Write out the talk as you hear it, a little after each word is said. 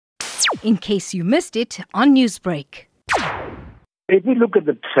in case you missed it on Newsbreak. If we look at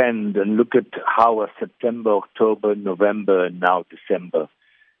the trend and look at how September, October, November, and now December,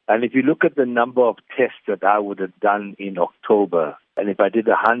 and if you look at the number of tests that I would have done in October, and if I did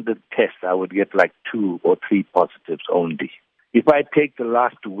 100 tests, I would get like 2 or 3 positives only. If I take the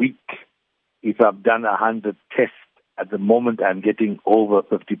last week, if I've done 100 tests, at the moment I'm getting over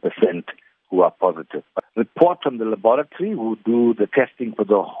 50% who are positive. Report from the laboratory who do the testing for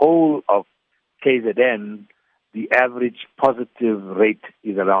the whole of KZN, the average positive rate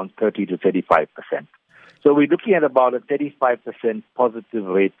is around 30 to 35%. So we're looking at about a 35% positive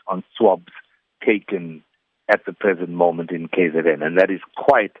rate on swabs taken at the present moment in KZN, and that is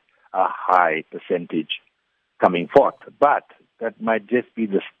quite a high percentage coming forth. But that might just be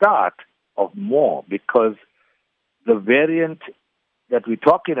the start of more, because the variant that we're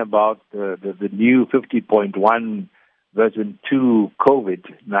talking about, the new 50.1 version 2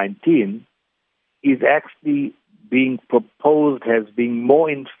 COVID-19, is actually being proposed as being more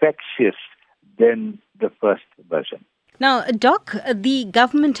infectious than the first version. Now, Doc, the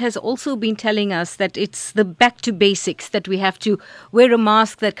government has also been telling us that it's the back to basics, that we have to wear a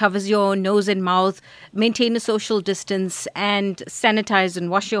mask that covers your nose and mouth, maintain a social distance, and sanitize and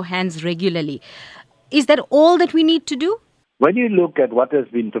wash your hands regularly. Is that all that we need to do? When you look at what has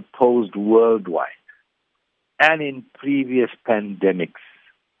been proposed worldwide and in previous pandemics,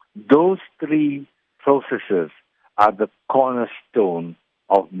 those 3 processes are the cornerstone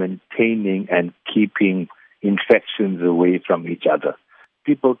of maintaining and keeping infections away from each other.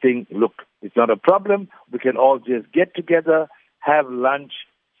 People think, look, it's not a problem. We can all just get together, have lunch,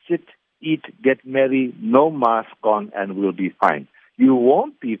 sit, eat, get merry, no mask on, and we'll be fine. You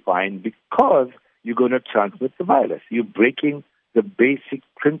won't be fine because you're going to transmit the virus. You're breaking the basic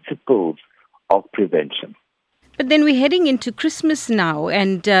principles of prevention. But then we're heading into Christmas now,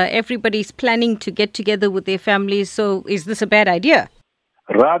 and everybody's planning to get together with their families. So is this a bad idea?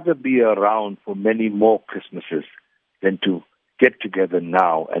 Rather be around for many more Christmases than to get together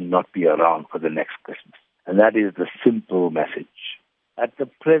now and not be around for the next Christmas. And that is the simple message. At the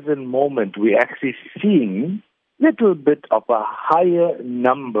present moment, we're actually seeing a little bit of a higher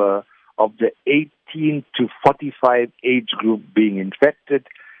number of the 18 to 45 age group being infected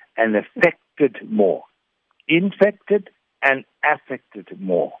and affected more. Infected and affected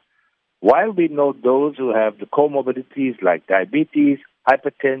more. While we know those who have the comorbidities like diabetes,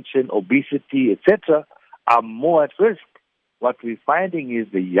 hypertension, obesity, etc., are more at risk, what we're finding is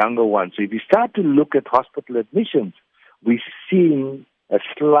the younger ones. So if you start to look at hospital admissions, we're seeing a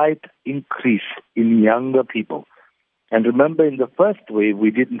slight increase in younger people. And remember, in the first wave,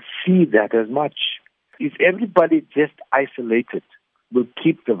 we didn't see that as much. If everybody just isolated, will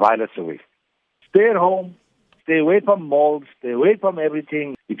keep the virus away. Stay at home, stay away from malls, stay away from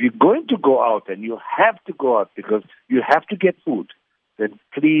everything. If you're going to go out, and you have to go out because you have to get food, then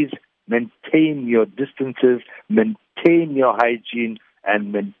please maintain your distances, maintain your hygiene,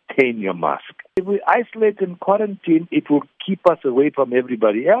 and maintain your mask. If we isolate and quarantine, it will keep us away from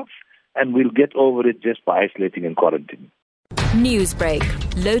everybody else, and we'll get over it just by isolating and quarantining. Newsbreak,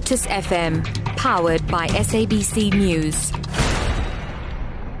 Lotus FM, powered by SABC News.